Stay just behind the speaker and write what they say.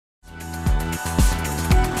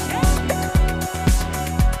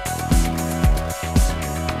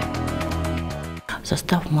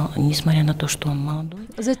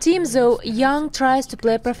The team, though young, tries to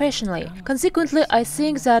play professionally. Consequently, I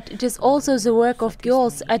think that it is also the work of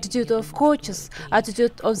girls, attitude of coaches,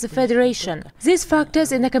 attitude of the federation. These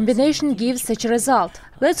factors in a combination give such a result.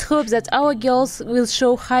 Let's hope that our girls will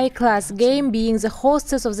show high-class game, being the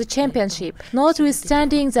hostess of the championship,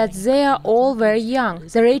 notwithstanding that they are all very young.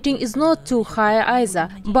 The rating is not too high either,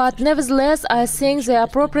 but nevertheless I think the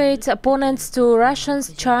appropriate opponents to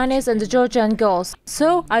Russians, Chinese and Georgian girls.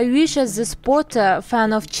 So I wish, as the sport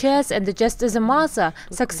fan of chess and just as a mother,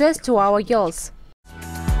 success to our girls.